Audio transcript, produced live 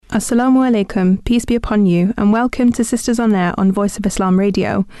Assalamu alaikum, peace be upon you, and welcome to Sisters on Air on Voice of Islam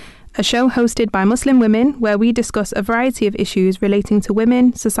Radio, a show hosted by Muslim women where we discuss a variety of issues relating to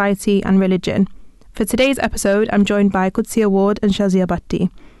women, society and religion. For today's episode, I'm joined by Qudsiya Ward and Shazia Bhatti.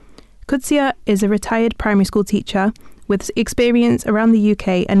 Qudsiya is a retired primary school teacher with experience around the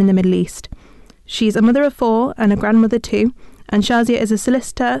UK and in the Middle East. She's a mother of 4 and a grandmother too, and Shazia is a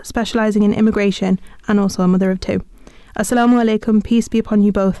solicitor specialising in immigration and also a mother of 2. Assalamu alaikum, peace be upon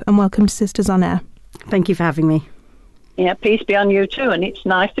you both, and welcome to Sisters on Air. Thank you for having me. Yeah, peace be on you too, and it's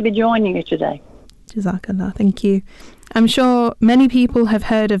nice to be joining you today. Jazakallah, thank you. I'm sure many people have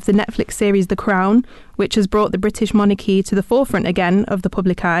heard of the Netflix series The Crown, which has brought the British monarchy to the forefront again of the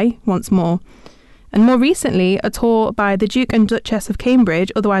public eye once more. And more recently, a tour by the Duke and Duchess of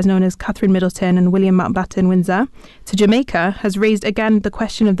Cambridge, otherwise known as Catherine Middleton and William Mountbatten Windsor, to Jamaica has raised again the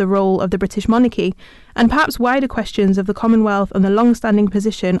question of the role of the British monarchy, and perhaps wider questions of the Commonwealth and the long-standing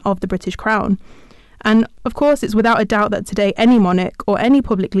position of the British Crown. And of course, it's without a doubt that today any monarch or any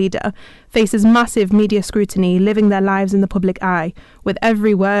public leader faces massive media scrutiny, living their lives in the public eye, with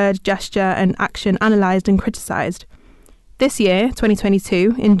every word, gesture and action analysed and criticised. This year,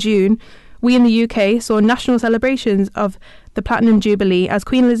 2022, in June, we in the UK saw national celebrations of the Platinum Jubilee as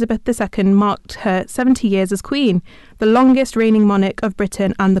Queen Elizabeth II marked her 70 years as Queen, the longest reigning monarch of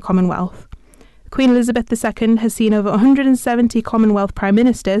Britain and the Commonwealth. Queen Elizabeth II has seen over 170 Commonwealth Prime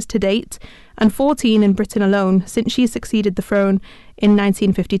Ministers to date, and 14 in Britain alone since she succeeded the throne in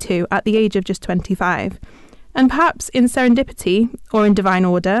 1952 at the age of just 25. And perhaps in serendipity, or in divine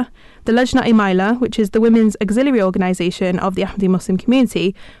order, the Lajna-e-Mila, which is the women's auxiliary organisation of the Ahmadi Muslim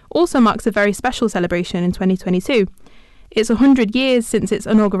community, also marks a very special celebration in 2022. It's 100 years since its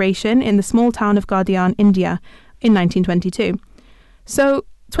inauguration in the small town of Qadian, India, in 1922. So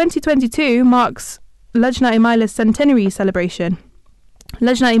 2022 marks Lajna-e-Mila's centenary celebration.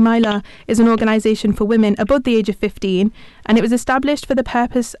 Lajna-e-Mila is an organisation for women above the age of 15, and it was established for the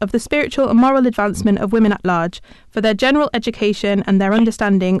purpose of the spiritual and moral advancement of women at large, for their general education and their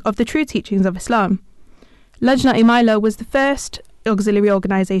understanding of the true teachings of Islam. Lajna-e-Mila was the first auxiliary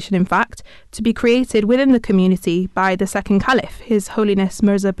organisation, in fact, to be created within the community by the second Caliph, His Holiness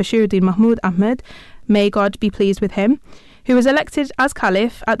Mirza Bashiruddin Mahmud Ahmad, may God be pleased with him, who was elected as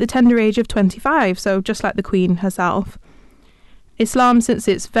Caliph at the tender age of 25, so just like the Queen herself. Islam, since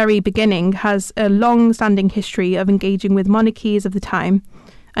its very beginning, has a long-standing history of engaging with monarchies of the time.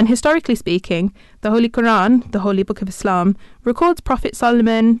 And historically speaking, the Holy Quran, the Holy Book of Islam, records Prophet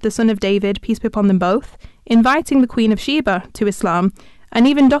Solomon, the son of David, peace be upon them both, inviting the Queen of Sheba to Islam, and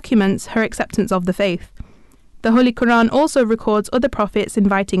even documents her acceptance of the faith. The Holy Quran also records other prophets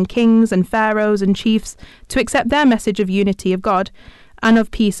inviting kings and pharaohs and chiefs to accept their message of unity of God and of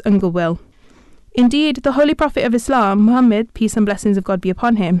peace and goodwill. Indeed, the Holy Prophet of Islam, Muhammad, peace and blessings of God be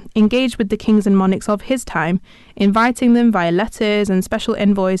upon him, engaged with the kings and monarchs of his time, inviting them via letters and special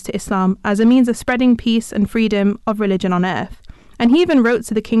envoys to Islam as a means of spreading peace and freedom of religion on earth. And he even wrote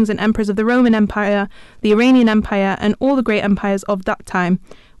to the kings and emperors of the Roman Empire, the Iranian Empire, and all the great empires of that time,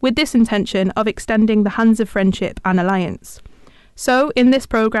 with this intention of extending the hands of friendship and alliance. So, in this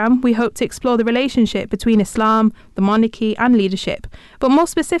programme, we hope to explore the relationship between Islam, the monarchy and leadership, but more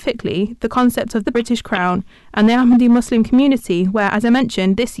specifically, the concept of the British Crown and the Ahmadi Muslim community, where, as I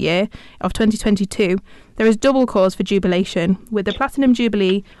mentioned, this year of 2022, there is double cause for jubilation, with the Platinum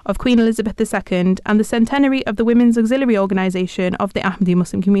Jubilee of Queen Elizabeth II and the centenary of the women's auxiliary organisation of the Ahmadi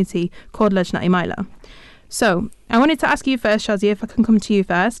Muslim community, called Lajna-e-Mila. So, I wanted to ask you first, Shazia, if I can come to you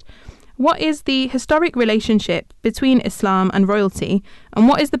first. What is the historic relationship between Islam and royalty, and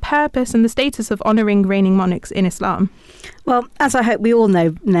what is the purpose and the status of honouring reigning monarchs in Islam? Well, as I hope we all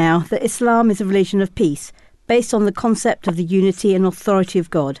know now, that Islam is a religion of peace, based on the concept of the unity and authority of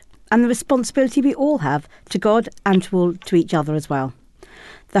God, and the responsibility we all have to God and to each other as well.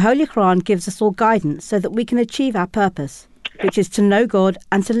 The Holy Quran gives us all guidance so that we can achieve our purpose, which is to know God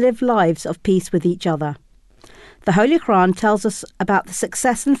and to live lives of peace with each other. The Holy Quran tells us about the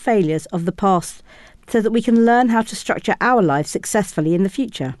success and failures of the past so that we can learn how to structure our lives successfully in the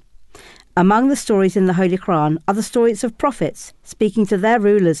future. Among the stories in the Holy Quran are the stories of prophets speaking to their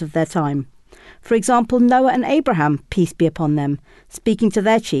rulers of their time. For example, Noah and Abraham, peace be upon them, speaking to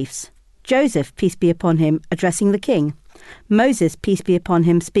their chiefs. Joseph, peace be upon him, addressing the king. Moses, peace be upon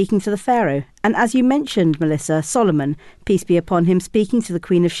him, speaking to the Pharaoh. And as you mentioned, Melissa, Solomon, peace be upon him, speaking to the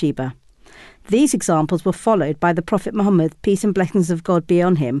Queen of Sheba. These examples were followed by the Prophet Muhammad, peace and blessings of God be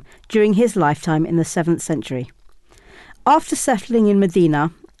on him, during his lifetime in the 7th century. After settling in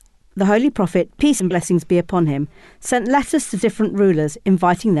Medina, the Holy Prophet, peace and blessings be upon him, sent letters to different rulers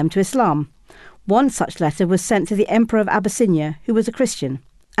inviting them to Islam. One such letter was sent to the Emperor of Abyssinia, who was a Christian.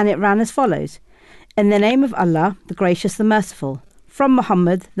 and it ran as follows: In the name of Allah, the Gracious, the Merciful, from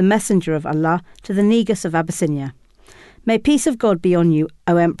Muhammad, the Messenger of Allah, to the Negus of Abyssinia. May peace of God be on you,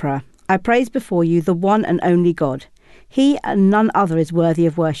 O Emperor. I praise before you the one and only God. He and none other is worthy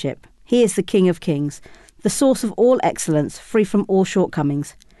of worship. He is the King of Kings, the source of all excellence, free from all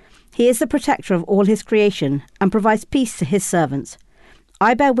shortcomings. He is the protector of all his creation and provides peace to his servants.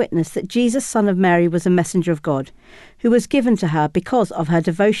 I bear witness that Jesus, son of Mary, was a messenger of God, who was given to her because of her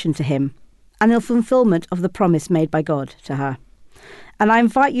devotion to him, and in fulfillment of the promise made by God to her. And I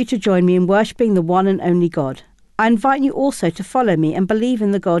invite you to join me in worshipping the one and only God. I invite you also to follow me and believe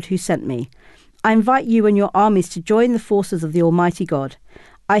in the God who sent me. I invite you and your armies to join the forces of the Almighty God.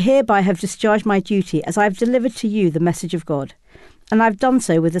 I hereby have discharged my duty as I have delivered to you the message of God. And I have done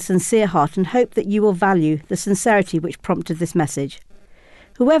so with a sincere heart and hope that you will value the sincerity which prompted this message.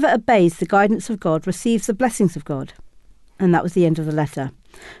 Whoever obeys the guidance of God receives the blessings of God. And that was the end of the letter.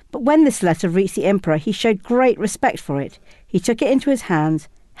 But when this letter reached the emperor, he showed great respect for it. He took it into his hands,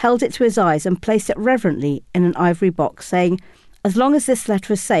 held it to his eyes, and placed it reverently in an ivory box, saying, As long as this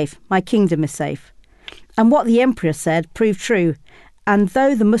letter is safe, my kingdom is safe. And what the emperor said proved true. And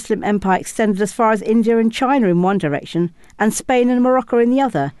though the Muslim empire extended as far as India and China in one direction, and Spain and Morocco in the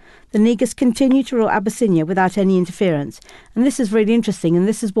other, the Negus continued to rule Abyssinia without any interference. And this is really interesting, and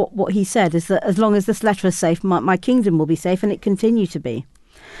this is what he said, is that as long as this letter is safe, my kingdom will be safe, and it continued to be.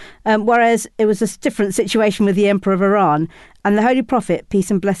 Whereas it was a different situation with the Emperor of Iran, and the Holy Prophet,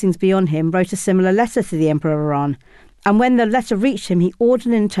 peace and blessings be on him, wrote a similar letter to the Emperor of Iran. And when the letter reached him, he ordered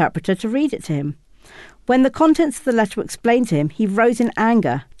an interpreter to read it to him. When the contents of the letter were explained to him, he rose in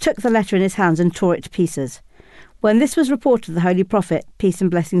anger, took the letter in his hands and tore it to pieces. When this was reported to the Holy Prophet, peace and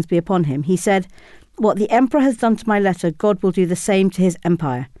blessings be upon him, he said, What the Emperor has done to my letter, God will do the same to his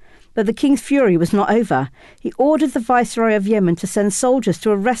empire. But the king's fury was not over. He ordered the Viceroy of Yemen to send soldiers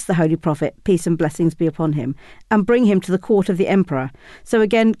to arrest the Holy Prophet, peace and blessings be upon him, and bring him to the court of the Emperor. So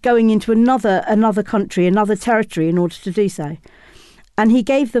again, going into another country, another territory in order to do so. And he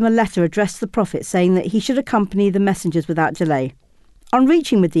gave them a letter addressed to the Prophet, saying that he should accompany the messengers without delay. On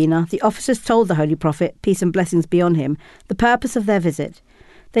reaching Medina, the officers told the Holy Prophet, peace and blessings be on him, the purpose of their visit.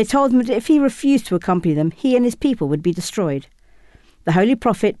 They told him that if he refused to accompany them, he and his people would be destroyed. The Holy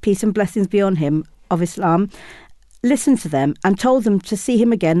Prophet, peace and blessings be on him, of Islam, listened to them and told them to see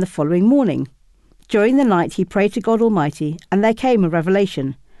him again the following morning. During the night he prayed to God Almighty, and there came a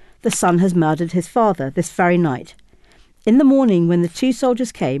revelation. The son has murdered his father this very night. In the morning, when the two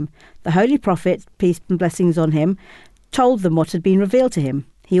soldiers came, the Holy Prophet, peace and blessings on him, told them what had been revealed to him.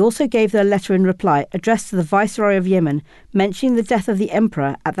 He also gave them a letter in reply addressed to the Viceroy of Yemen, mentioning the death of the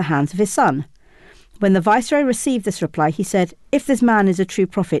Emperor at the hands of his son. When the Viceroy received this reply, he said, If this man is a true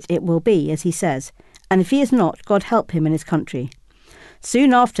prophet, it will be, as he says, and if he is not, God help him in his country.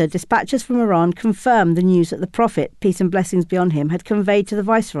 Soon after, dispatches from Iran confirmed the news that the Prophet, peace and blessings be on him, had conveyed to the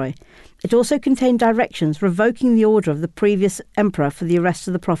Viceroy. It also contained directions revoking the order of the previous emperor for the arrest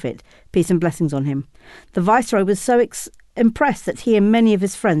of the Prophet, peace and blessings on him. The Viceroy was so impressed that he and many of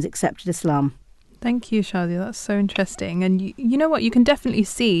his friends accepted Islam. Thank you, Shadia. That's so interesting. And you know what? You can definitely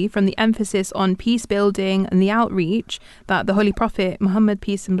see from the emphasis on peace building and the outreach that the Holy Prophet, Muhammad,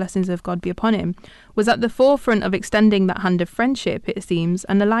 peace and blessings of God be upon him, was at the forefront of extending that hand of friendship, it seems,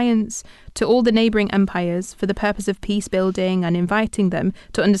 and alliance to all the neighbouring empires for the purpose of peace building and inviting them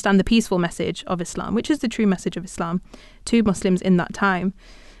to understand the peaceful message of Islam, which is the true message of Islam, to Muslims in that time.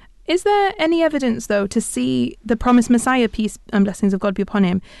 Is there any evidence, though, to see the promised Messiah, peace and blessings of God be upon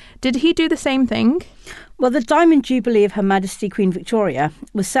him? Did he do the same thing? Well, the Diamond Jubilee of Her Majesty Queen Victoria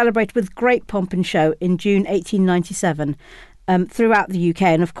was celebrated with great pomp and show in June 1897 throughout the UK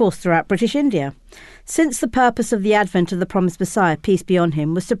and, of course, throughout British India. Since the purpose of the advent of the promised Messiah, peace be on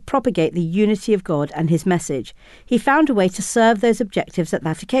him, was to propagate the unity of God and his message, he found a way to serve those objectives at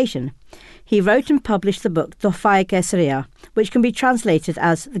that occasion. He wrote and published the book Tohfa-e Kaisariya, which can be translated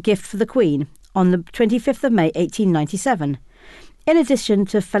as The Gift for the Queen, on the 25th of May 1897. In addition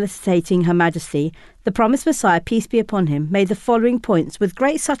to felicitating Her Majesty, the promised Messiah, peace be upon him, made the following points with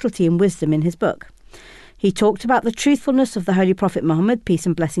great subtlety and wisdom in his book. He talked about the truthfulness of the Holy Prophet Muhammad, peace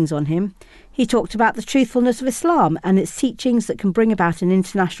and blessings on him. He talked about the truthfulness of Islam and its teachings that can bring about an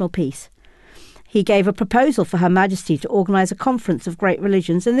international peace. He gave a proposal for Her Majesty to organise a conference of great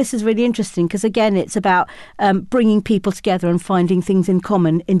religions, and this is really interesting because, again, it's about bringing people together and finding things in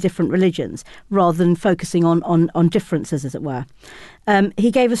common in different religions rather than focusing on differences, as it were.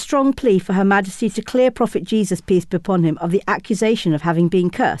 He gave a strong plea for Her Majesty to clear Prophet Jesus, peace be upon him, of the accusation of having been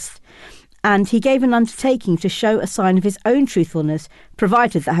cursed. And he gave an undertaking to show a sign of his own truthfulness,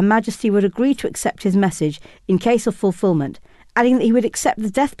 provided that Her Majesty would agree to accept his message in case of fulfilment, adding that he would accept the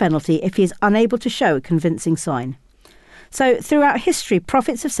death penalty if he is unable to show a convincing sign. So throughout history,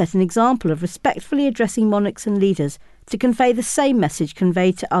 prophets have set an example of respectfully addressing monarchs and leaders to convey the same message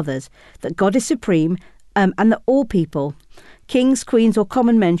conveyed to others, that God is supreme, and that all people, kings, queens or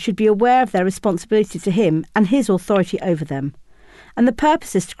common men, should be aware of their responsibility to him and his authority over them. And the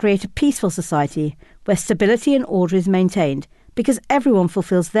purpose is to create a peaceful society where stability and order is maintained, because everyone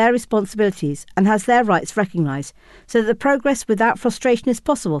fulfills their responsibilities and has their rights recognised, so that the progress without frustration is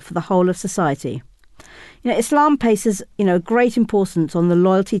possible for the whole of society. Islam places, great importance on the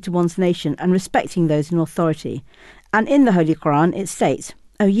loyalty to one's nation and respecting those in authority. And in the Holy Quran it states,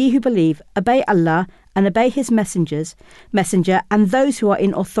 "O ye who believe, obey Allah and obey his messenger and those who are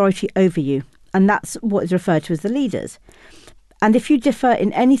in authority over you." And that's what is referred to as the leaders. "And if you differ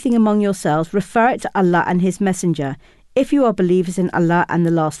in anything among yourselves, refer it to Allah and his messenger, if you are believers in Allah and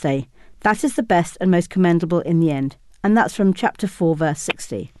the last day. That is the best and most commendable in the end." And that's from chapter 4, verse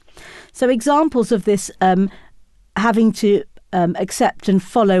 60. So examples of this having to accept and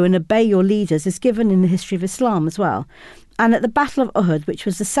follow and obey your leaders is given in the history of Islam as well. And at the Battle of Uhud, which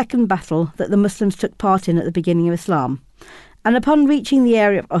was the second battle that the Muslims took part in at the beginning of Islam, and upon reaching the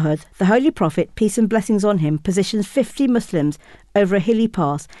area of Uhud, the Holy Prophet, peace and blessings on him, positions 50 Muslims over a hilly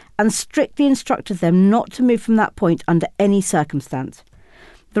pass and strictly instructed them not to move from that point under any circumstance.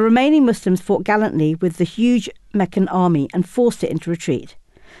 The remaining Muslims fought gallantly with the huge Meccan army and forced it into retreat.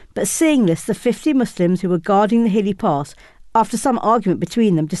 But seeing this, the 50 Muslims who were guarding the hilly pass, after some argument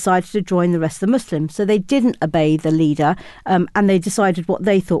between them, decided to join the rest of the Muslims. So they didn't obey the leader and they decided what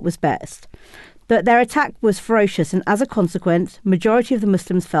they thought was best. But their attack was ferocious, and as a consequence, majority of the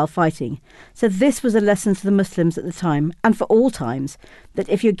Muslims fell fighting. So this was a lesson to the Muslims at the time, and for all times, that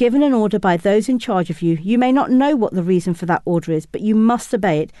if you're given an order by those in charge of you, you may not know what the reason for that order is, but you must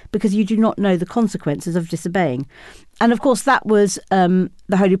obey it because you do not know the consequences of disobeying. And of course, that was the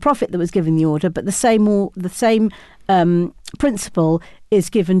Holy Prophet that was giving the order, but the same principle is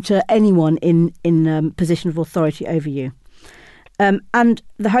given to anyone in position of authority over you. And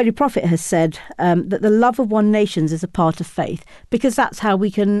the Holy Prophet has said that the love of one nation is a part of faith, because that's how we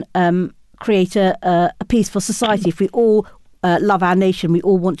can create a peaceful society. If we all love our nation, we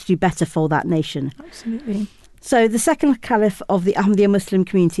all want to do better for that nation. Absolutely. So the second Caliph of the Ahmadiyya Muslim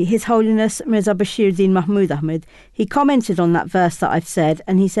community, His Holiness Mirza Bashir Din Mahmud Ahmad, he commented on that verse that I've said,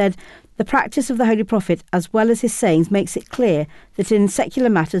 and he said, "The practice of the Holy Prophet, as well as his sayings, makes it clear that in secular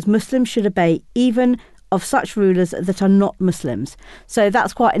matters, Muslims should obey even of such rulers that are not Muslims." So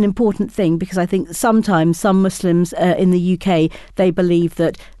that's quite an important thing, because I think sometimes some Muslims in the UK, they believe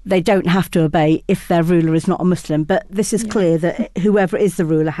that they don't have to obey if their ruler is not a Muslim. But this is clear that whoever is the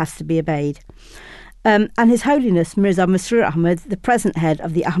ruler has to be obeyed. And His Holiness Mirza Masroor Ahmad, the present head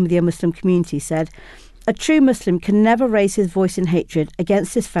of the Ahmadiyya Muslim community, said, "A true Muslim can never raise his voice in hatred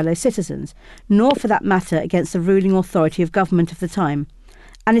against his fellow citizens, nor for that matter against the ruling authority of government of the time.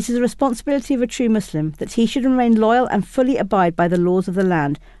 And it is the responsibility of a true Muslim that he should remain loyal and fully abide by the laws of the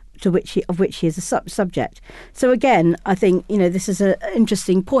land of which he is a subject." So again, I think, this is an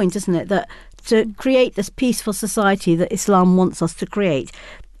interesting point, isn't it? That to create this peaceful society that Islam wants us to create,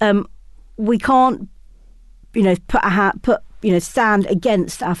 we can't, stand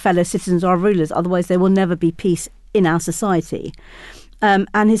against our fellow citizens or our rulers. Otherwise, there will never be peace in our society.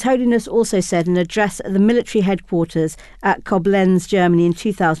 And His Holiness also said in an address at the military headquarters at Koblenz, Germany in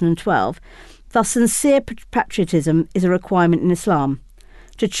 2012, "Thus sincere patriotism is a requirement in Islam.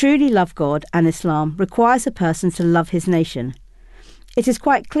 To truly love God and Islam requires a person to love his nation. It is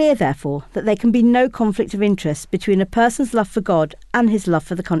quite clear, therefore, that there can be no conflict of interest between a person's love for God and his love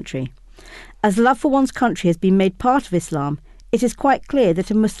for the country. As love for one's country has been made part of Islam, it is quite clear that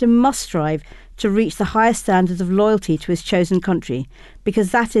a Muslim must strive to reach the highest standards of loyalty to his chosen country,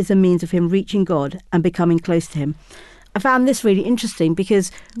 because that is a means of him reaching God and becoming close to him." I found this really interesting, because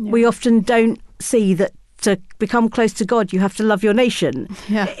we often don't see that to become close to God, you have to love your nation.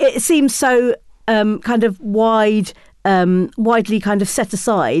 Yeah. It seems so kind of widely kind of set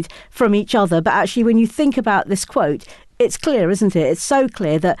aside from each other. But actually, when you think about this quote, it's clear, isn't it? It's so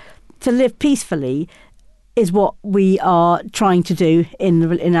clear that to live peacefully is what we are trying to do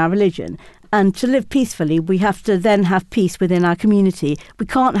in our religion. And to live peacefully, we have to then have peace within our community. We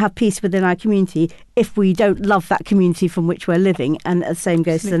can't have peace within our community if we don't love that community from which we're living. And the same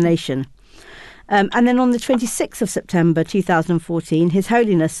goes to the nation. And then on the 26th of September 2014, His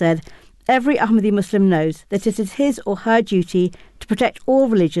Holiness said, "Every Ahmadi Muslim knows that it is his or her duty to protect all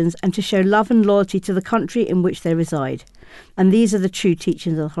religions and to show love and loyalty to the country in which they reside. And these are the true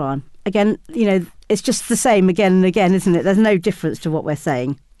teachings of the Quran." Again, it's just the same again and again, isn't it? There's no difference to what we're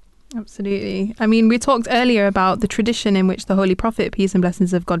saying. Absolutely. I mean, we talked earlier about the tradition in which the Holy Prophet, peace and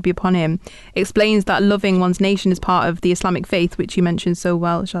blessings of God be upon him, explains that loving one's nation is part of the Islamic faith, which you mentioned so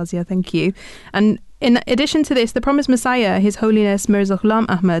well, Shazia. Thank you. And in addition to this, the promised Messiah, His Holiness Mirza Ghulam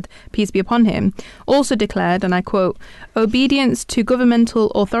Ahmad, peace be upon him, also declared, and I quote, "Obedience to governmental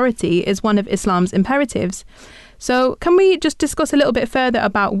authority is one of Islam's imperatives." So can we just discuss a little bit further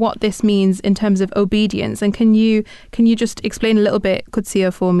about what this means in terms of obedience? And can you just explain a little bit,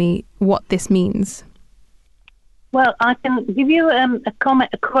 Qudsiya, for me, what this means? Well, I can give you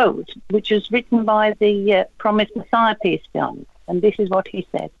a quote, which was written by the promised Messiah, peace be on him, and this is what he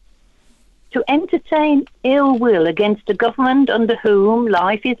said. "To entertain ill will against a government under whom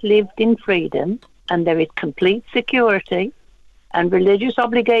life is lived in freedom and there is complete security and religious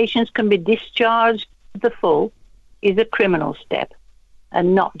obligations can be discharged to the full is a criminal step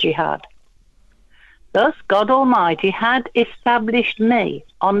and not jihad. Thus God Almighty had established me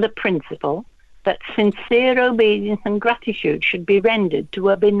on the principle that sincere obedience and gratitude should be rendered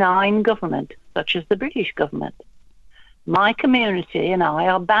to a benign government, such as the British government. My community and I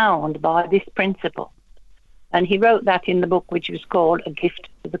are bound by this principle." And he wrote that in the book which was called A Gift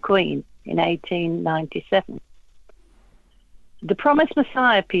to the Queen in 1897. The promised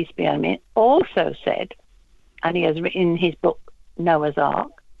Messiah, peace be on him, also said, and he has written in his book Noah's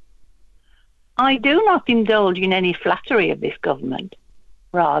Ark, "I do not indulge in any flattery of this government.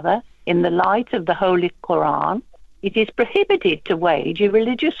 Rather, in the light of the Holy Quran, it is prohibited to wage a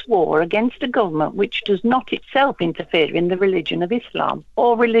religious war against a government which does not itself interfere in the religion of Islam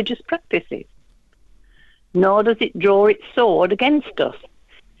or religious practices. Nor does it draw its sword against us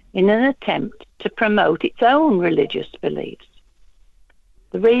in an attempt to promote its own religious beliefs.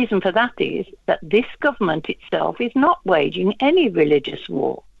 The reason for that is that this government itself is not waging any religious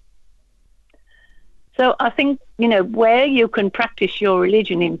war." So I think, where you can practice your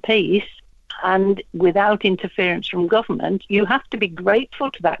religion in peace and without interference from government, you have to be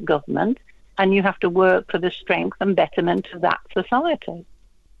grateful to that government and you have to work for the strength and betterment of that society.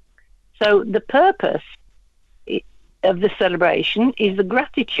 So the purpose of the celebration is the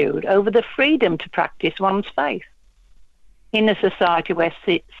gratitude over the freedom to practice one's faith. In a society where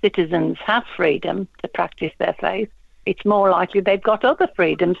citizens have freedom to practice their faith, it's more likely they've got other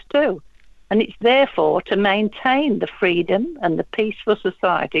freedoms too. And it's therefore to maintain the freedom and the peaceful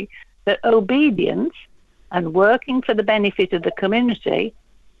society that obedience and working for the benefit of the community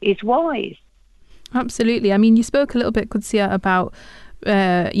is wise. Absolutely. I mean, you spoke a little bit, Qudsiya, about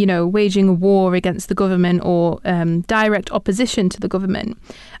waging a war against the government or direct opposition to the government.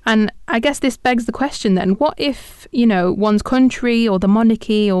 And I guess this begs the question then, what if, one's country or the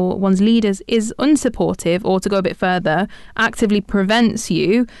monarchy or one's leaders is unsupportive, or to go a bit further, actively prevents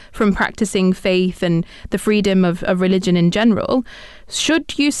you from practicing faith and the freedom of religion in general?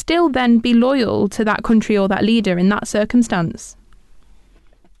 Should you still then be loyal to that country or that leader in that circumstance?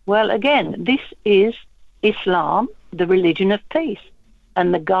 Well, again, this is Islam, the religion of peace.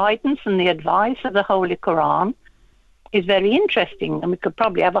 And the guidance and the advice of the Holy Quran is very interesting, and we could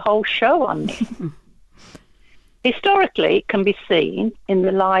probably have a whole show on this. Historically, it can be seen in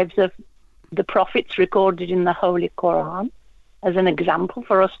the lives of the prophets recorded in the Holy Quran as an example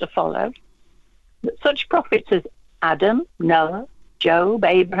for us to follow. That such prophets as Adam, Noah, Job,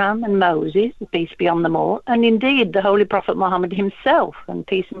 Abraham and Moses, peace be on them all, and indeed the Holy Prophet Muhammad himself, and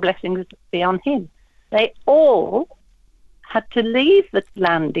peace and blessings be on him, they all had to leave the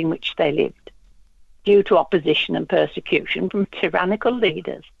land in which they lived due to opposition and persecution from tyrannical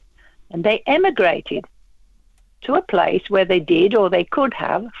leaders. And they emigrated to a place where they did or they could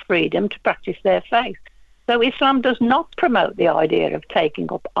have freedom to practice their faith. So Islam does not promote the idea of taking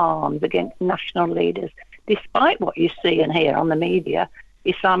up arms against national leaders. Despite what you see and hear on the media,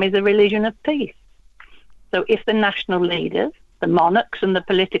 Islam is a religion of peace. So if the national leaders, the monarchs and the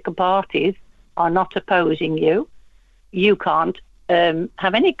political parties are not opposing you, you can't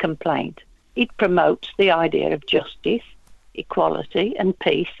have any complaint. It promotes the idea of justice, equality and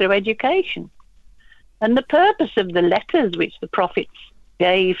peace through education. And the purpose of the letters which the prophets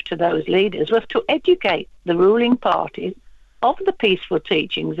gave to those leaders was to educate the ruling parties of the peaceful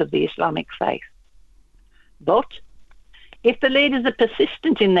teachings of the Islamic faith. But if the leaders are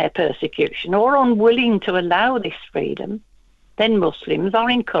persistent in their persecution or unwilling to allow this freedom, then Muslims are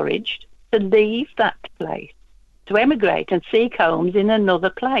encouraged to leave that place, to emigrate and seek homes in another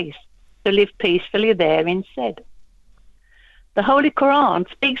place, to live peacefully there instead. The Holy Quran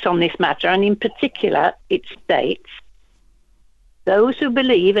speaks on this matter, and in particular it states, "Those who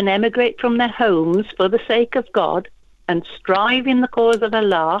believe and emigrate from their homes for the sake of God and strive in the cause of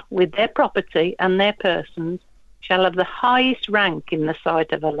Allah with their property and their persons shall have the highest rank in the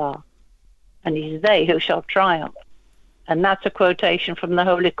sight of Allah, and it is they who shall triumph. And that's a quotation from the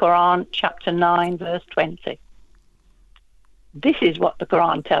Holy Quran, chapter 9, verse 20. This is what the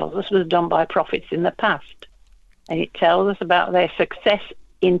Quran tells us was done by prophets in the past, and it tells us about their success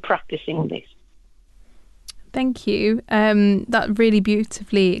in practicing this. Thank you. That really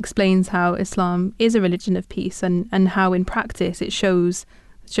beautifully explains how Islam is a religion of peace and how in practice it shows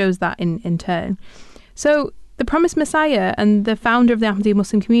that in turn. So the promised Messiah and the founder of the Ahmadi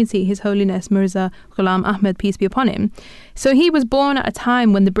Muslim community, His Holiness Mirza Ghulam Ahmad, peace be upon him. So he was born at a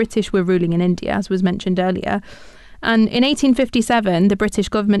time when the British were ruling in India, as was mentioned earlier. And in 1857, the British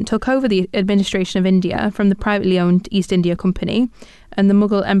government took over the administration of India from the privately owned East India Company, and the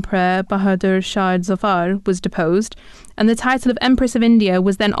Mughal Emperor Bahadur Shah Zafar was deposed, and the title of Empress of India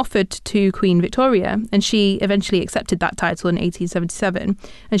was then offered to Queen Victoria, and she eventually accepted that title in 1877,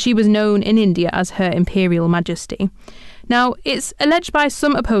 and she was known in India as Her Imperial Majesty. Now, it's alleged by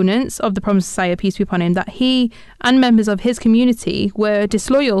some opponents of the promised Messiah, peace be upon him, that he and members of his community were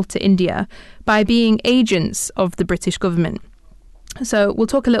disloyal to India by being agents of the British government. So we'll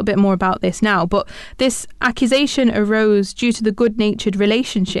talk a little bit more about this now, but this accusation arose due to the good-natured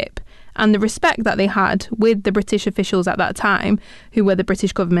relationship and the respect that they had with the British officials at that time, who were the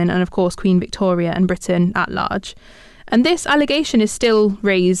British government and, of course, Queen Victoria and Britain at large. And this allegation is still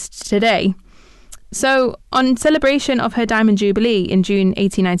raised today. So, on celebration of her Diamond Jubilee in June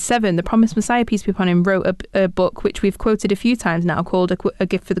 1897, the promised Messiah, peace be upon him, wrote a book which we've quoted a few times now called A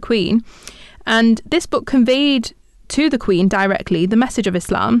Gift for the Queen. And this book conveyed to the Queen directly the message of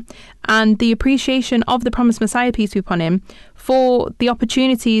Islam and the appreciation of the promised Messiah, peace be upon him, for the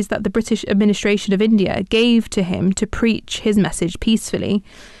opportunities that the British administration of India gave to him to preach his message peacefully.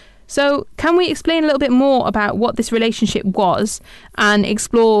 So can we explain a little bit more about what this relationship was and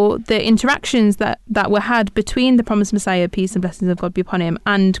explore the interactions that were had between the promised Messiah, peace and blessings of God be upon him,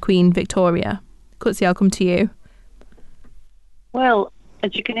 and Queen Victoria? Qudsi, I'll come to you. Well,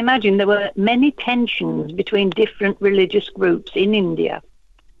 as you can imagine, there were many tensions between different religious groups in India.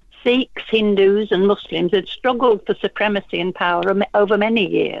 Sikhs, Hindus and Muslims had struggled for supremacy and power over many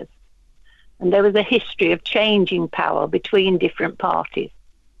years. And there was a history of changing power between different parties.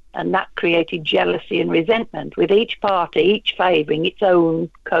 And that created jealousy and resentment, with each party, each favouring its own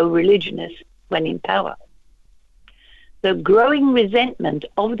co-religionist when in power. The growing resentment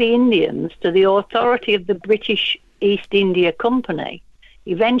of the Indians to the authority of the British East India Company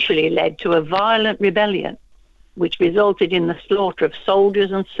eventually led to a violent rebellion, which resulted in the slaughter of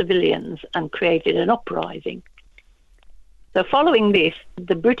soldiers and civilians and created an uprising. So following this,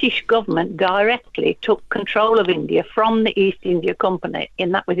 the British government directly took control of India from the East India Company,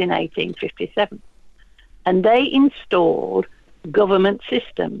 and that was in 1857. And they installed government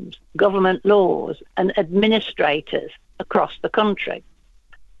systems, government laws, and administrators across the country.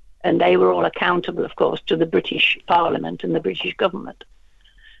 And they were all accountable, of course, to the British Parliament and the British government.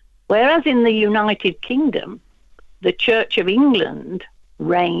 Whereas in the United Kingdom, the Church of England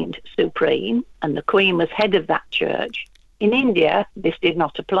reigned supreme, and the Queen was head of that church. In India, this did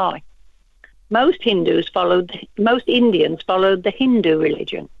not apply. Most Indians followed the Hindu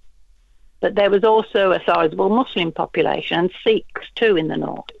religion, but there was also a sizable Muslim population and Sikhs too in the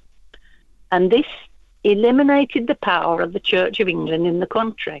north. And this eliminated the power of the Church of England in the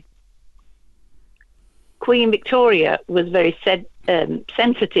country. Queen Victoria was very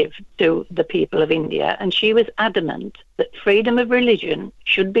sensitive to the people of India, and she was adamant that freedom of religion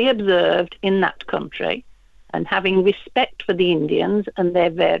should be observed in that country, and having respect for the Indians and their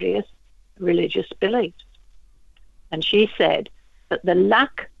various religious beliefs. And she said that the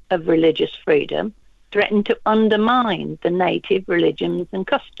lack of religious freedom threatened to undermine the native religions and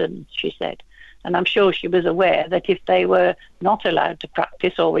customs, she said. And I'm sure she was aware that if they were not allowed to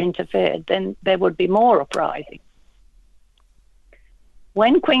practice or interfered, then there would be more uprising.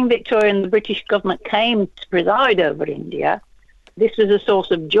 When Queen Victoria and the British government came to preside over India, this was a source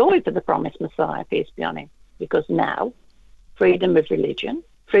of joy for the promised Messiah, peace be on him. Because now, freedom of religion,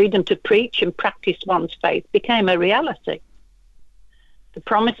 freedom to preach and practice one's faith became a reality. The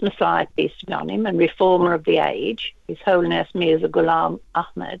promised Messiah, peace be on him, and reformer of the age, His Holiness Mirza Ghulam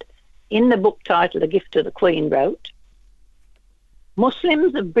Ahmad, in the book titled A Gift to the Queen, wrote,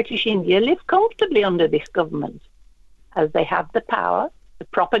 Muslims of British India live comfortably under this government, as they have the power to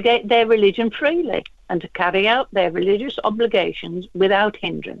propagate their religion freely and to carry out their religious obligations without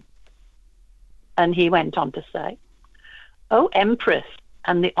hindrance. And he went on to say, O Empress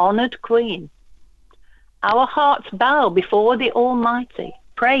and the honoured Queen, our hearts bow before the Almighty,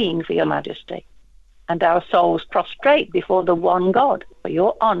 praying for your Majesty, and our souls prostrate before the one God for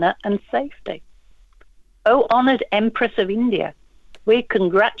your honour and safety. O honoured Empress of India, we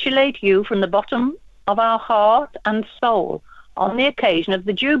congratulate you from the bottom of our heart and soul on the occasion of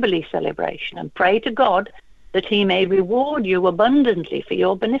the Jubilee celebration, and pray to God that he may reward you abundantly for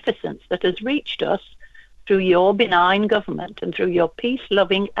your beneficence that has reached us through your benign government and through your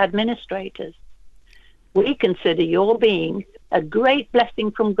peace-loving administrators. We consider your being a great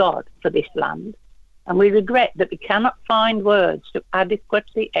blessing from God for this land, and we regret that we cannot find words to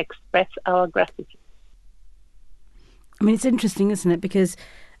adequately express our gratitude. I mean, it's interesting, isn't it? Because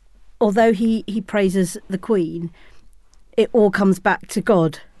although he praises the Queen, it all comes back to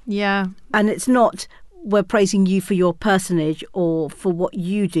God. Yeah. And it's not, we're praising you for your personage or for what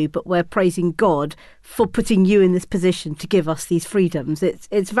you do, but we're praising God for putting you in this position to give us these freedoms.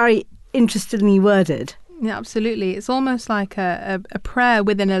 It's very interestingly worded. Yeah, absolutely. It's almost like a prayer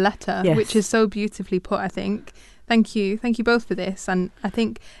within a letter, Yes. which is so beautifully put, I think. Thank you. Thank you both for this. And I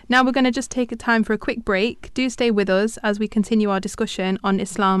think now we're going to just take a time for a quick break. Do stay with us as we continue our discussion on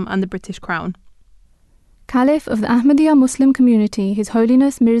Islam and the British Crown. Caliph of the Ahmadiyya Muslim community, His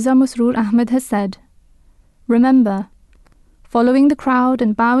Holiness Mirza Masroor Ahmad has said, "Remember, following the crowd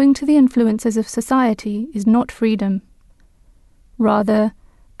and bowing to the influences of society is not freedom. Rather,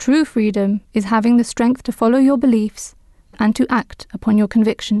 true freedom is having the strength to follow your beliefs and to act upon your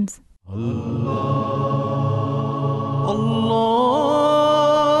convictions."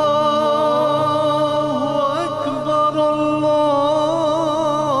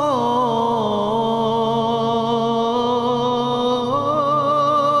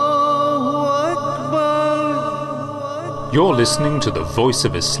 You're listening to the Voice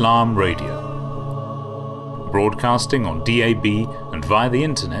of Islam Radio, broadcasting on DAB and via the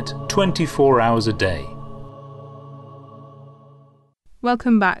internet 24 hours a day.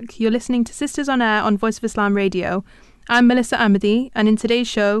 Welcome back. You're listening to Sisters on Air on Voice of Islam Radio. I'm Melissa Ahmadi, and in today's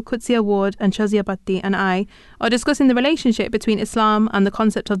show, Qudsiya Ward and Shazia Bhatti and I are discussing the relationship between Islam and the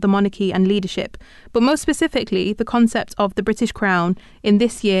concept of the monarchy and leadership, but most specifically, the concept of the British Crown in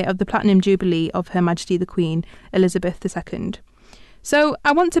this year of the Platinum Jubilee of Her Majesty the Queen, Elizabeth II. So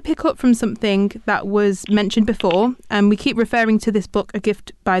I want to pick up from something that was mentioned before, and we keep referring to this book, A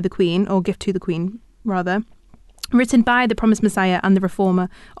Gift by the Queen, or Gift to the Queen, rather, written by the Promised Messiah and the Reformer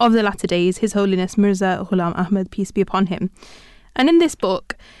of the latter days, His Holiness Mirza Ghulam Ahmad, peace be upon him. And in this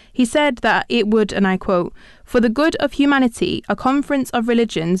book, he said that it would, and I quote, "for the good of humanity, a conference of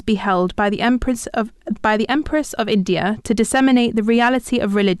religions be held by the Empress of India to disseminate the reality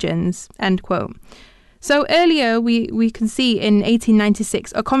of religions," end quote. So earlier, we can see in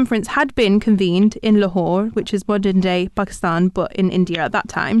 1896, a conference had been convened in Lahore, which is modern-day Pakistan, but in India at that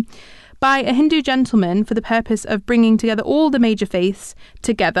time, by a Hindu gentleman for the purpose of bringing together all the major faiths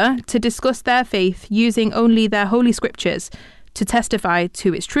together to discuss their faith using only their holy scriptures to testify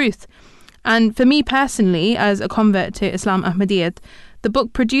to its truth. And for me personally, as a convert to Islam Ahmadiyyat, the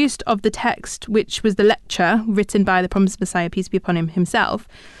book produced of the text, which was the lecture written by the Promised Messiah, peace be upon him, himself,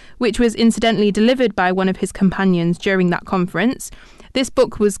 which was incidentally delivered by one of his companions during that conference. This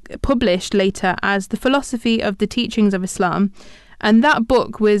book was published later as The Philosophy of the Teachings of Islam, and that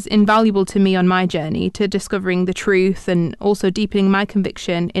book was invaluable to me on my journey to discovering the truth and also deepening my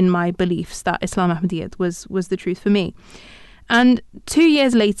conviction in my beliefs that Islam Ahmadiyyat was the truth for me. And 2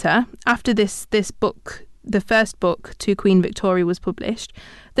 years later, after this book, the first book to Queen Victoria, was published,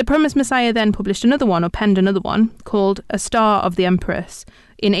 the Promised Messiah then published another one, or penned another one, called A Star of the Empress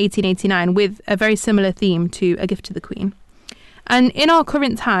in 1889, with a very similar theme to A Gift to the Queen. And in our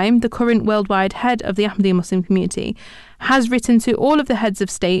current time, the current worldwide head of the Ahmadiyya Muslim community has written to all of the heads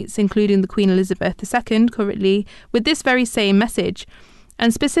of states, including the Queen Elizabeth II currently, with this very same message.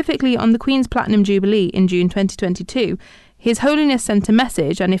 And specifically on the Queen's Platinum Jubilee in June 2022, His Holiness sent a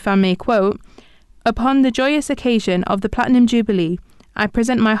message, and if I may quote, "Upon the joyous occasion of the Platinum Jubilee, I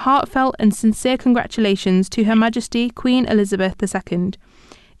present my heartfelt and sincere congratulations to Her Majesty Queen Elizabeth II.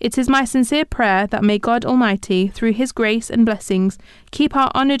 It is my sincere prayer that may God Almighty, through His grace and blessings, keep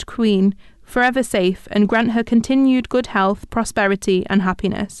our honoured Queen forever safe and grant her continued good health, prosperity and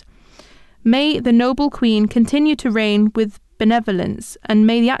happiness. May the noble Queen continue to reign with benevolence, and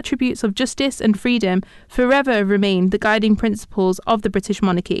may the attributes of justice and freedom forever remain the guiding principles of the British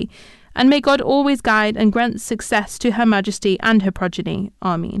monarchy, and may God always guide and grant success to Her Majesty and her progeny.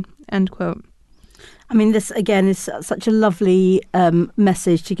 Amen." End quote. I mean, this again is such a lovely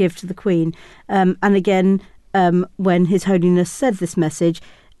message to give to the Queen. And again, when His Holiness said this message,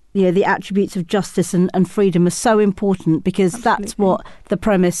 the attributes of justice and freedom are so important, because that's what the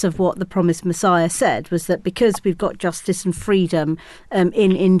premise of what the promised Messiah said, was that because we've got justice and freedom in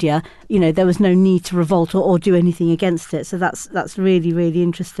India, there was no need to revolt or do anything against it. So that's really, really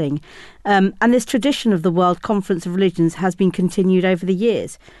interesting. And this tradition of the World Conference of Religions has been continued over the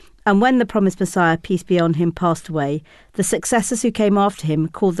years. And when the promised Messiah, peace be on him, passed away, the successors who came after him,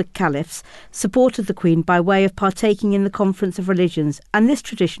 called the Caliphs, supported the Queen by way of partaking in the Conference of Religions, and this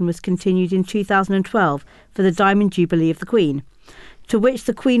tradition was continued in 2012 for the Diamond Jubilee of the Queen, to which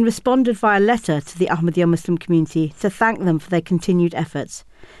the Queen responded via letter to the Ahmadiyya Muslim community to thank them for their continued efforts.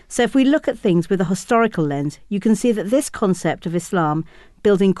 So if we look at things with a historical lens, you can see that this concept of Islam,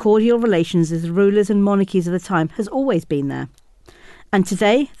 building cordial relations with the rulers and monarchies of the time, has always been there. And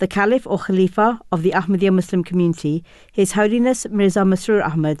today, the Caliph or Khalifa of the Ahmadiyya Muslim community, His Holiness Mirza Masroor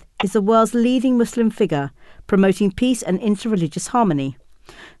Ahmad, is the world's leading Muslim figure, promoting peace and interreligious harmony.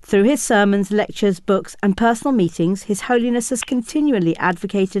 Through his sermons, lectures, books and personal meetings, His Holiness has continually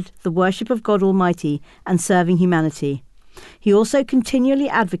advocated the worship of God Almighty and serving humanity. He also continually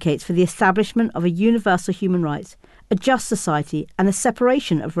advocates for the establishment of a universal human rights, a just society and a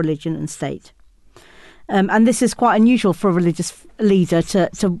separation of religion and state. And this is quite unusual for a religious leader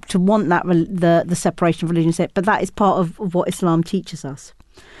to want that the separation of religion and state, but that is part of what Islam teaches us.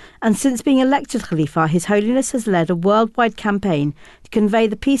 And since being elected Khalifa, His Holiness has led a worldwide campaign to convey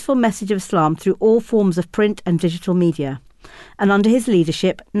the peaceful message of Islam through all forms of print and digital media. And under his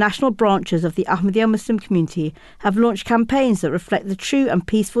leadership, national branches of the Ahmadiyya Muslim community have launched campaigns that reflect the true and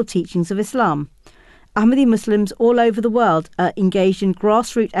peaceful teachings of Islam. Ahmadi Muslims all over the world are engaged in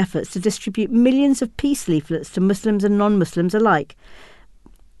grassroots efforts to distribute millions of peace leaflets to Muslims and non-Muslims alike.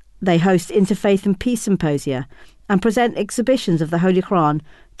 They host interfaith and peace symposia and present exhibitions of the Holy Quran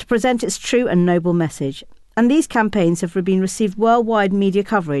to present its true and noble message. And these campaigns have been received worldwide media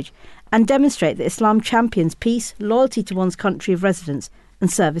coverage and demonstrate that Islam champions peace, loyalty to one's country of residence and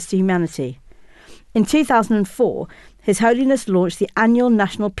service to humanity. In 2004, His Holiness launched the annual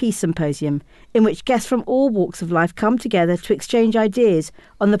National Peace Symposium, in which guests from all walks of life come together to exchange ideas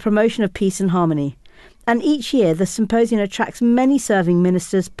on the promotion of peace and harmony. And each year, the symposium attracts many serving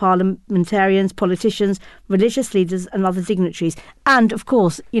ministers, parliamentarians, politicians, religious leaders and other dignitaries. And, of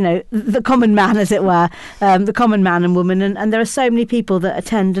course, the common man, as it were, the common man and woman. And there are so many people that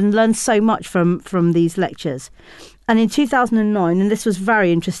attend and learn so much from these lectures. And in 2009, and this was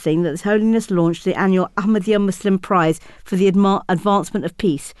very interesting, that His Holiness launched the annual Ahmadiyya Muslim Prize for the Advancement of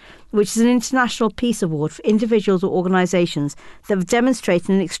Peace, which is an international peace award for individuals or organisations that have demonstrated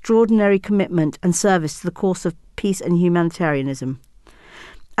an extraordinary commitment and service to the cause of peace and humanitarianism.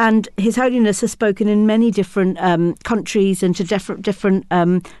 And His Holiness has spoken in many different countries and to different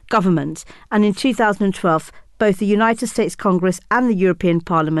governments. And in 2012, both the United States Congress and the European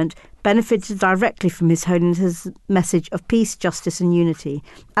Parliament benefited directly from His Holiness's message of peace, justice and unity.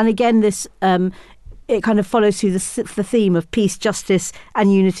 And again, this it kind of follows through the theme of peace, justice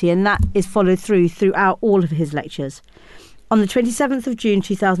and unity, and that is followed throughout all of his lectures. On the 27th of June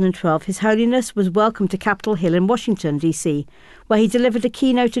 2012, His Holiness was welcomed to Capitol Hill in Washington, D.C., where he delivered a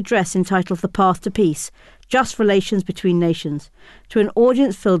keynote address entitled The Path to Peace, Just Relations Between Nations, to an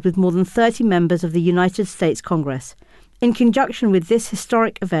audience filled with more than 30 members of the United States Congress. In conjunction with this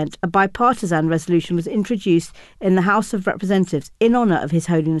historic event, a bipartisan resolution was introduced in the House of Representatives in honour of His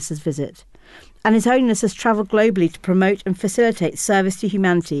Holiness's visit. And His Holiness has travelled globally to promote and facilitate service to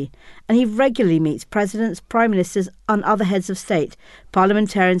humanity, and he regularly meets presidents, prime ministers and other heads of state,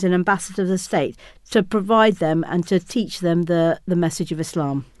 parliamentarians and ambassadors of state to provide them and to teach them the message of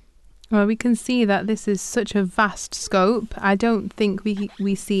Islam. Well, we can see that this is such a vast scope. I don't think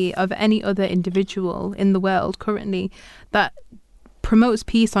we see of any other individual in the world currently that promotes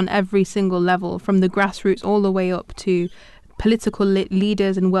peace on every single level, from the grassroots all the way up to political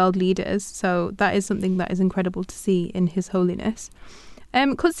leaders and world leaders. So that is something that is incredible to see in His Holiness.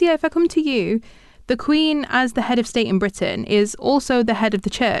 Qudsiya, if I come to you, the Queen, as the head of state in Britain, is also the head of the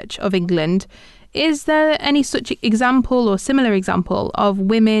Church of England. Is there any such example or similar example of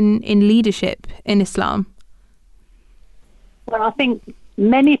women in leadership in Islam? Well, I think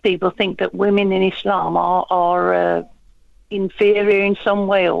many people think that women in Islam are inferior in some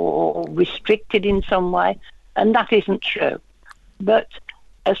way or restricted in some way, and that isn't true. But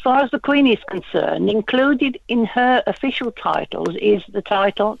as far as the Queen is concerned, included in her official titles is the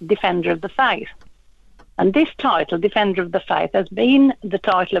title Defender of the Faith. And this title, Defender of the Faith, has been the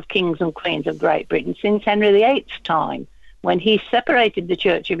title of kings and queens of Great Britain since Henry VIII's time, when he separated the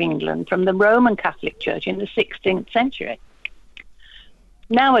Church of England from the Roman Catholic Church in the 16th century.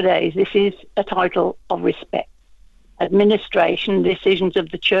 Nowadays, this is a title of respect. Administration and decisions of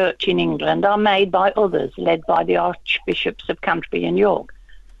the Church in England are made by others, led by the Archbishops of Canterbury and York.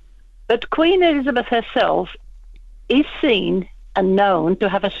 But Queen Elizabeth herself is seen and known to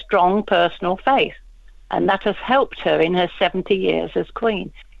have a strong personal faith, and that has helped her in her 70 years as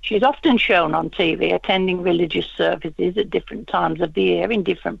Queen. She's often shown on TV attending religious services at different times of the year in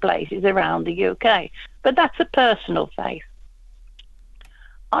different places around the UK. But that's a personal faith.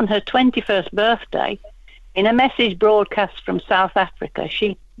 On her 21st birthday, in a message broadcast from South Africa,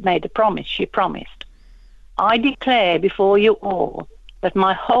 she made a promise. She promised, "I declare before you all that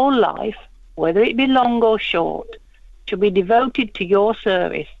my whole life, whether it be long or short, shall be devoted to your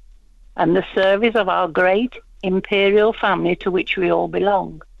service and the service of our great imperial family to which we all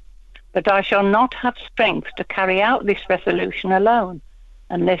belong. But I shall not have strength to carry out this resolution alone,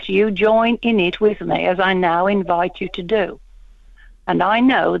 unless you join in it with me, as I now invite you to do. And I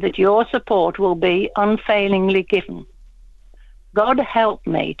know that your support will be unfailingly given. God help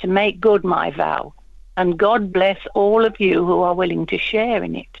me to make good my vow, and God bless all of you who are willing to share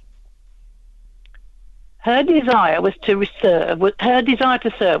in it." Her desire to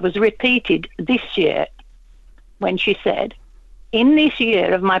serve was repeated this year when she said, "In this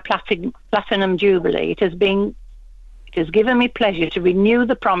year of my platinum jubilee, it has given me pleasure to renew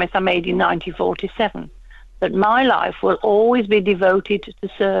the promise I made in 1947, that my life will always be devoted to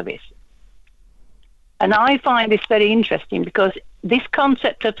service." And I find this very interesting, because this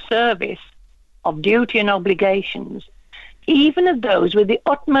concept of service, of duty and obligations, even of those with the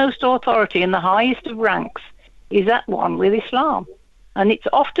utmost authority and the highest of ranks, is at one with Islam. And it's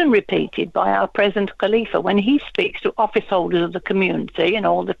often repeated by our present Khalifa when he speaks to office holders of the community and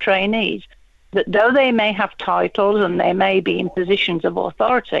all the trainees, that though they may have titles and they may be in positions of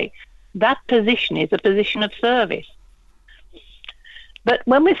authority, that position is a position of service. But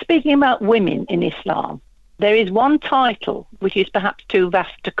when we're speaking about women in Islam, there is one title which is perhaps too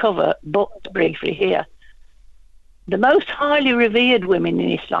vast to cover, but briefly here. The most highly revered women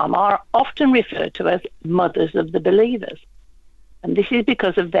in Islam are often referred to as mothers of the believers. And this is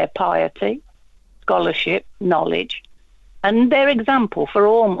because of their piety, scholarship, knowledge, and their example for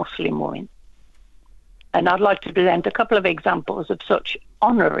all Muslim women. And I'd like to present a couple of examples of such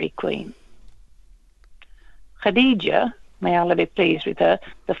honorary queens. Khadija, may Allah be pleased with her,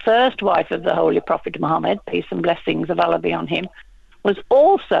 the first wife of the Holy Prophet Muhammad, peace and blessings of Allah be on him, was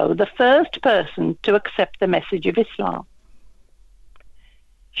also the first person to accept the message of Islam.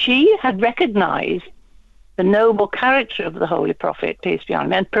 She had recognized the noble character of the Holy Prophet, peace be on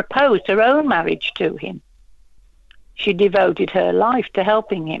him, and proposed her own marriage to him. She devoted her life to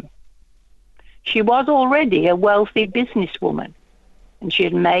helping him. She was already a wealthy businesswoman, and she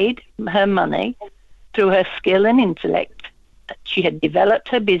had made her money through her skill and intellect. She had developed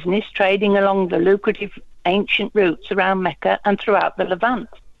her business trading along the lucrative ancient routes around Mecca and throughout the Levant.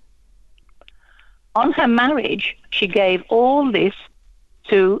 On her marriage, she gave all this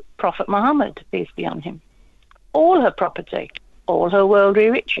to Prophet Muhammad, peace be on him. All her property, all her worldly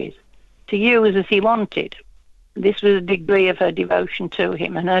riches, to use as he wanted. This was a degree of her devotion to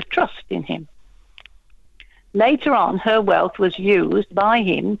him and her trust in him. Later on, her wealth was used by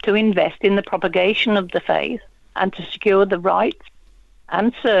him to invest in the propagation of the faith and to secure the rights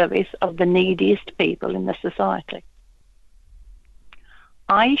and service of the neediest people in the society.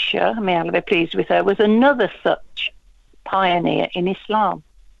 Aisha, may Allah be pleased with her, was another such pioneer in Islam.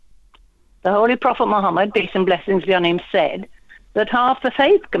 The Holy Prophet Muhammad, peace and blessings be on him, said that half the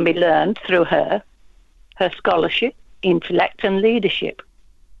faith can be learned through her scholarship, intellect and leadership.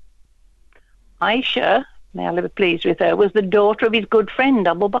 Aisha, may Allah be pleased with her, was the daughter of his good friend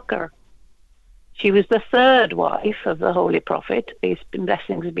Abu Bakr. She was the third wife of the Holy Prophet, peace and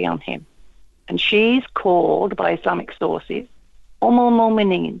blessings be on him. And she's called by Islamic sources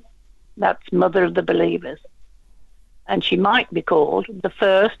al-Mu'mineen, that's mother of the believers. And she might be called the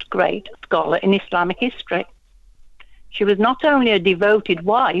first great scholar in Islamic history. She was not only a devoted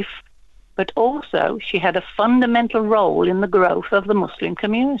wife, but also she had a fundamental role in the growth of the Muslim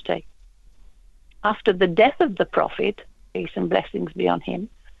community. After the death of the Prophet, peace and blessings be on him,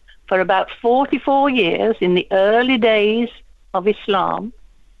 for about 44 years in the early days of Islam,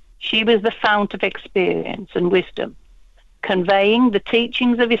 she was the fount of experience and wisdom, conveying the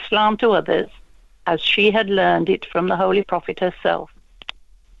teachings of Islam to others as she had learned it from the Holy Prophet herself.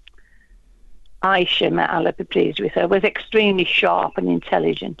 Aisha, may Allah be pleased with her, was extremely sharp and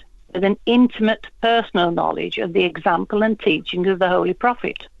intelligent, with an intimate personal knowledge of the example and teachings of the Holy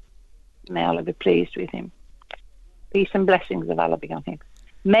Prophet. May Allah be pleased with him. Peace and blessings of Allah be on him.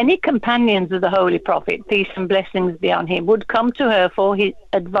 Many companions of the Holy Prophet, peace and blessings be on him, would come to her for his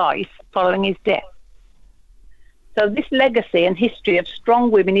advice following his death. So this legacy and history of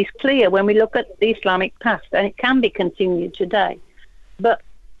strong women is clear when we look at the Islamic past, and it can be continued today. But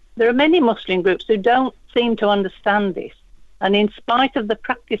there are many Muslim groups who don't seem to understand this. And in spite of the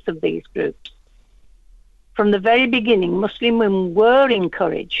practice of these groups, from the very beginning, Muslim women were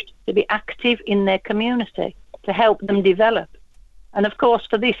encouraged to be active in their community, to help them develop. And of course,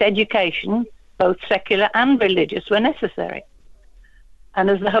 for this, education, both secular and religious, were necessary. And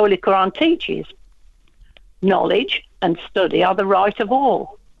as the Holy Quran teaches, knowledge and study are the right of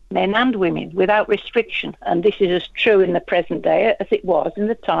all, men and women, without restriction. And this is as true in the present day as it was in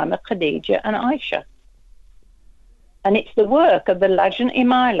the time of Khadija and Aisha. And it's the work of the Lajna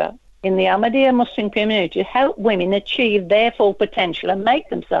Imaila in the Ahmadiyya Muslim community to help women achieve their full potential and make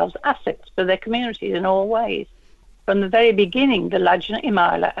themselves assets for their communities in all ways. From the very beginning, the Lajna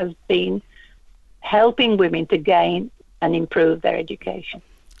Imaila has been helping women to gain and improve their education.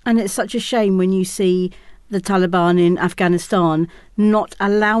 And it's such a shame when you see the Taliban in Afghanistan not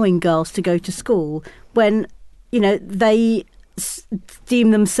allowing girls to go to school when, they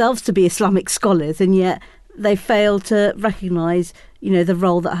deem themselves to be Islamic scholars, and yet they fail to recognise, the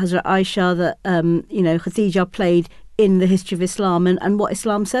role that Hazrat Aisha, that, Khadija played in the history of Islam and what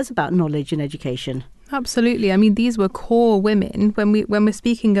Islam says about knowledge and education. Absolutely. I mean, these were core women. When we're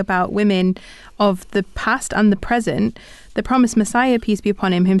speaking about women of the past and the present, the promised Messiah, peace be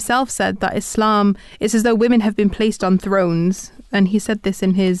upon him, himself said that Islam is as though women have been placed on thrones. And he said this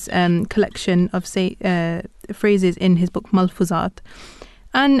in his collection of phrases in his book Malfuzat.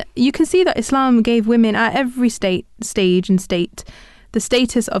 And you can see that Islam gave women at every stage the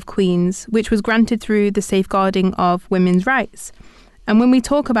status of queens, which was granted through the safeguarding of women's rights. And when we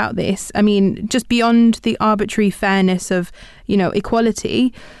talk about this, I mean, just beyond the arbitrary fairness of,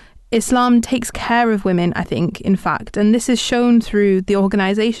 equality, Islam takes care of women, I think, in fact. And this is shown through the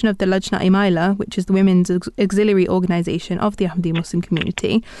organisation of the Lajna Imaila, which is the women's auxiliary organisation of the Ahmadiyya Muslim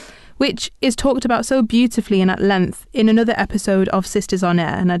community, which is talked about so beautifully and at length in another episode of Sisters on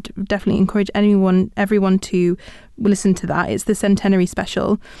Air. And I'd definitely encourage everyone to listen to that. It's the centenary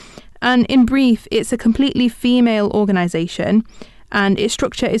special. And in brief, it's a completely female organisation, and its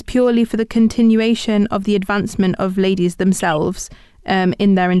structure is purely for the continuation of the advancement of ladies themselves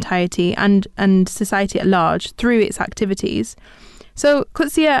in their entirety and society at large through its activities. So,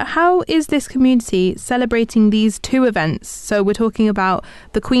 Qudsiya, how is this community celebrating these two events? So we're talking about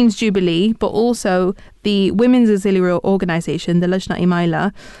the Queen's Jubilee, but also the Women's Auxiliary Organisation, the Lajna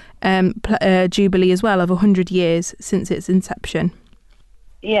Imaila Jubilee as well, of 100 years since its inception.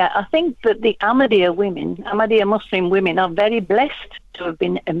 Yeah, I think that the Ahmadiyya Muslim women are very blessed to have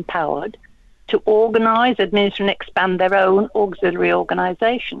been empowered to organise, administer and expand their own auxiliary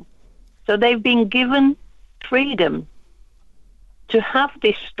organisation. So they've been given freedom to have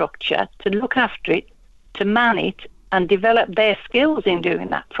this structure, to look after it, to man it and develop their skills in doing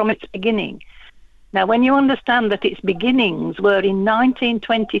that from its beginning. Now, when you understand that its beginnings were in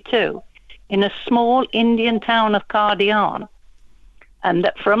 1922 in a small Indian town of Qadian, and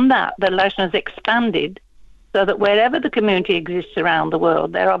that from that, the Lajna has expanded so that wherever the community exists around the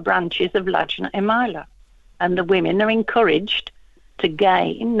world, there are branches of Lajna Imaila. And the women are encouraged to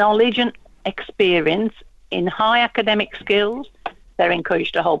gain knowledge and experience in high academic skills. They're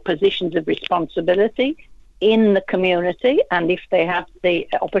encouraged to hold positions of responsibility in the community, and if they have the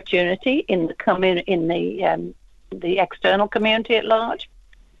opportunity in the external community at large,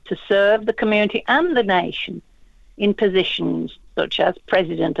 to serve the community and the nation in positions such as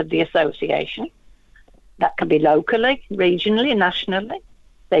president of the association. That can be locally, regionally, nationally.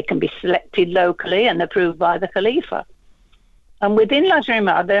 They can be selected locally and approved by the Khalifa. And within Lajna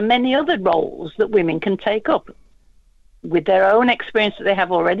Imaila, there are many other roles that women can take up with their own experience that they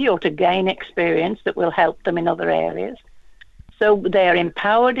have already, or to gain experience that will help them in other areas. So they are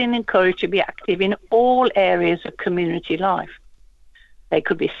empowered and encouraged to be active in all areas of community life. They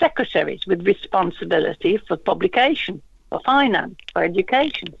could be secretaries with responsibility for publication, for finance, for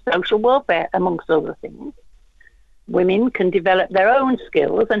education, social welfare, amongst other things. Women can develop their own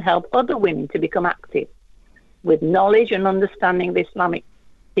skills and help other women to become active with knowledge and understanding of Islamic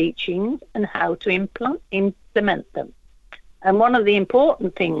teachings and how to implement them. And one of the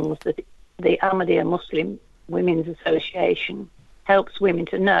important things that the Ahmadiyya Muslim Women's Association helps women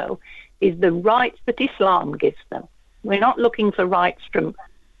to know is the rights that Islam gives them. We're not looking for rights from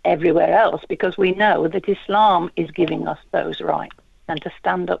everywhere else, because we know that Islam is giving us those rights, and to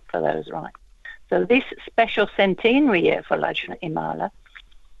stand up for those rights. So this special centenary year for Lajna Imaila,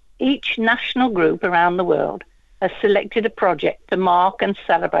 each national group around the world has selected a project to mark and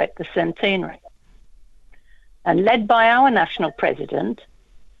celebrate the centenary. And led by our national president,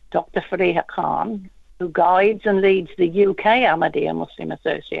 Dr. Fariha Khan, who guides and leads the UK Ahmadiyya Muslim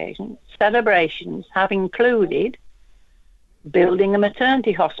Association, celebrations have included building a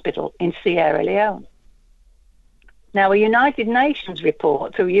maternity hospital in Sierra Leone. Now, a United Nations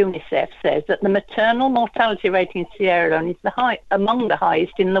report through UNICEF says that the maternal mortality rate in Sierra Leone is among the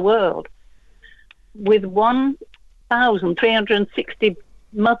highest in the world, with 1,360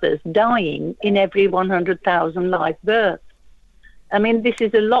 mothers dying in every 100,000 live births. I mean, this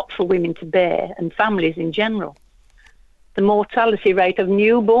is a lot for women to bear and families in general. The mortality rate of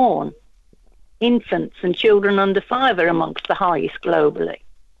newborn infants and children under 5 are amongst the highest globally.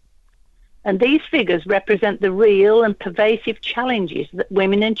 And these figures represent the real and pervasive challenges that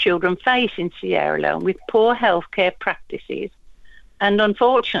women and children face in Sierra Leone with poor healthcare practices and,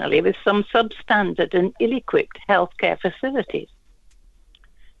 unfortunately, with some substandard and ill-equipped healthcare facilities.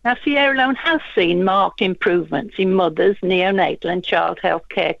 Now, Sierra Leone has seen marked improvements in mothers, neonatal and child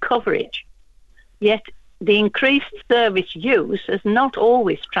healthcare coverage, yet the increased service use has not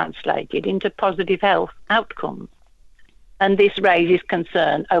always translated into positive health outcomes. And this raises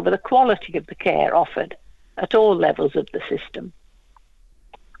concern over the quality of the care offered at all levels of the system.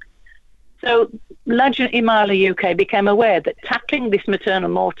 So Lajnat Imala UK became aware that tackling this maternal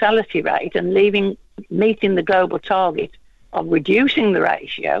mortality rate and meeting the global target of reducing the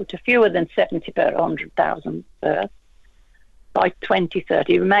ratio to fewer than 70 per 100,000 births by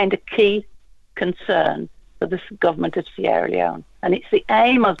 2030 remained a key concern for the government of Sierra Leone. And it's the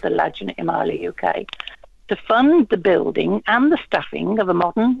aim of the Lajnat Imala UK to fund the building and the staffing of a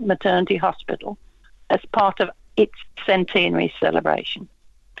modern maternity hospital as part of its centenary celebration.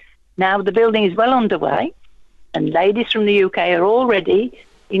 Now the building is well underway, and ladies from the UK are already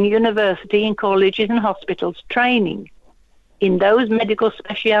in university, in colleges and hospitals training in those medical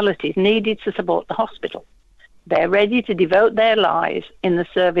specialities needed to support the hospital. They're ready to devote their lives in the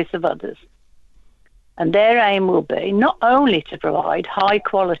service of others. And their aim will be not only to provide high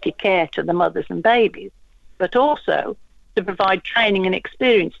quality care to the mothers and babies, but also to provide training and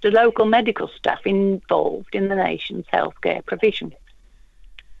experience to local medical staff involved in the nation's healthcare provision.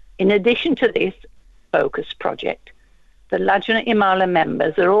 In addition to this focus project, the Lajnat Imala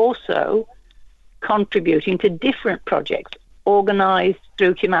members are also contributing to different projects organised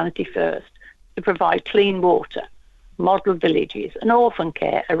through Humanity First to provide clean water, model villages and orphan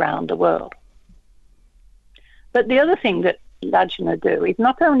care around the world. But the other thing that Lajna do is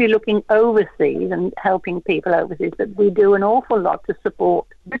not only looking overseas and helping people overseas, but we do an awful lot to support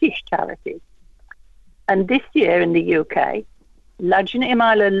British charities. And this year in the UK, Lajna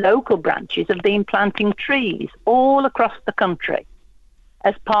Imala local branches have been planting trees all across the country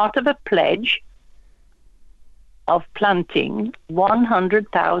as part of a pledge of planting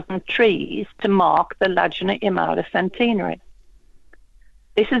 100,000 trees to mark the Lajna Imala centenary.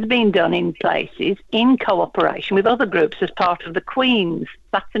 This has been done in places in cooperation with other groups as part of the Queen's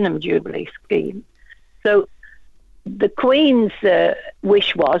Platinum Jubilee scheme. So the Queen's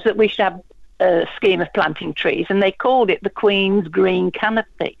wish was that we should have a scheme of planting trees, and they called it the Queen's Green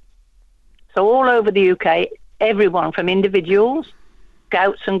Canopy. So all over the UK, everyone from individuals,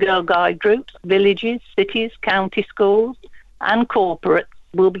 Scouts and Girl Guide groups, villages, cities, county schools and corporates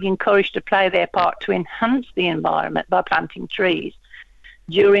will be encouraged to play their part to enhance the environment by planting trees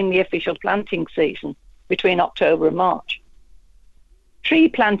during the official planting season between October and March. Tree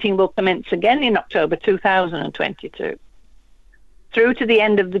planting will commence again in October 2022 through to the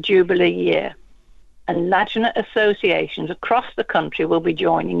end of the Jubilee year, and Lajna associations across the country will be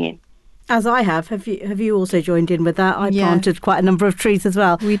joining in. As I have. Have you also joined in with that? I planted quite a number of trees as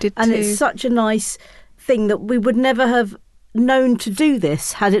well. We did and too. It's such a nice thing that we would never have known to do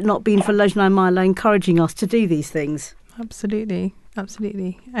this had it not been for Lajna Imala encouraging us to do these things. Absolutely.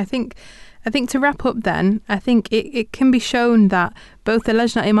 I think to wrap up then, I think it can be shown that both the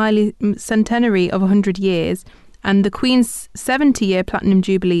Lajnat Imala centenary of 100 years and the Queen's 70-year Platinum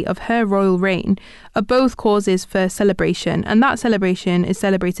Jubilee of her royal reign are both causes for celebration, and that celebration is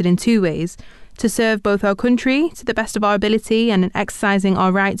celebrated in two ways: to serve both our country to the best of our ability and in exercising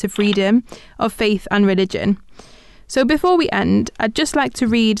our right to freedom of faith and religion. So before we end, I'd just like to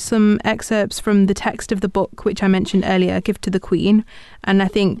read some excerpts from the text of the book which I mentioned earlier, Gift to the Queen, and I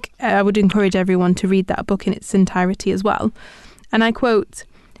think I would encourage everyone to read that book in its entirety as well. And I quote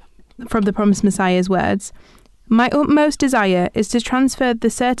from the Promised Messiah's words: "My utmost desire is to transfer the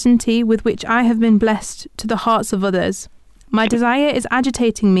certainty with which I have been blessed to the hearts of others. My desire is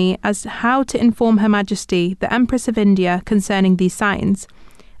agitating me as to how to inform Her Majesty, the Empress of India, concerning these signs.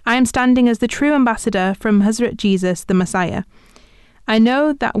 I am standing as the true ambassador from Hazrat Jesus, the Messiah. I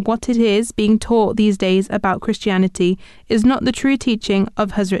know that what it is being taught these days about Christianity is not the true teaching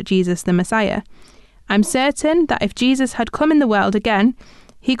of Hazrat Jesus, the Messiah. I'm certain that if Jesus had come in the world again,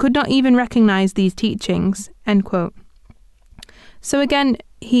 he could not even recognize these teachings." End quote. So again,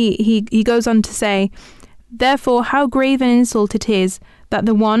 he goes on to say, "Therefore, how grave an insult it is that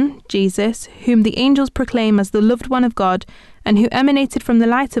the one, Jesus, whom the angels proclaim as the loved one of God, and who emanated from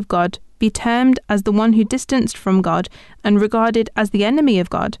the light of God, be termed as the one who distanced from God and regarded as the enemy of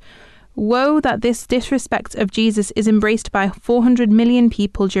God. Woe that this disrespect of Jesus is embraced by 400 million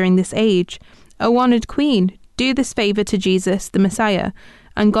people during this age. O honoured Queen, do this favour to Jesus, the Messiah,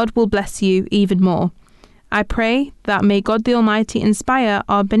 and God will bless you even more. I pray that may God the Almighty inspire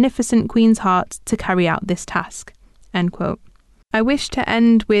our beneficent Queen's heart to carry out this task." End quote. I wish to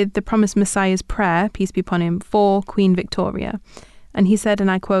end with the promised Messiah's prayer, peace be upon him, for Queen Victoria. And he said, and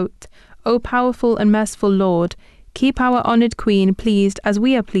I quote, "O powerful and merciful Lord, keep our honoured Queen pleased as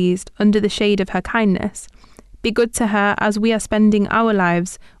we are pleased under the shade of her kindness. Be good to her as we are spending our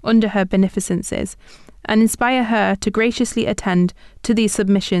lives under her beneficences, and inspire her to graciously attend to these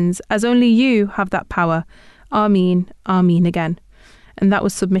submissions as only you have that power. Ameen, Ameen again." And that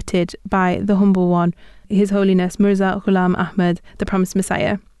was submitted by the humble one, His Holiness Mirza Ghulam Ahmad, the promised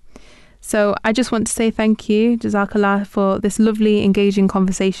Messiah. So I just want to say thank you, Jazakallah, for this lovely, engaging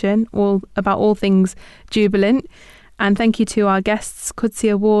conversation about all things jubilant. And thank you to our guests,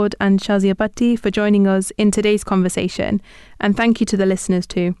 Qudsiya Ward and Shazia Bhatti, for joining us in today's conversation. And thank you to the listeners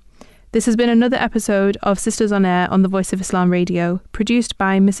too. This has been another episode of Sisters on Air on the Voice of Islam Radio, produced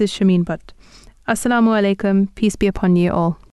by Mrs. Shameen Butt. Assalamu alaikum, peace be upon you all.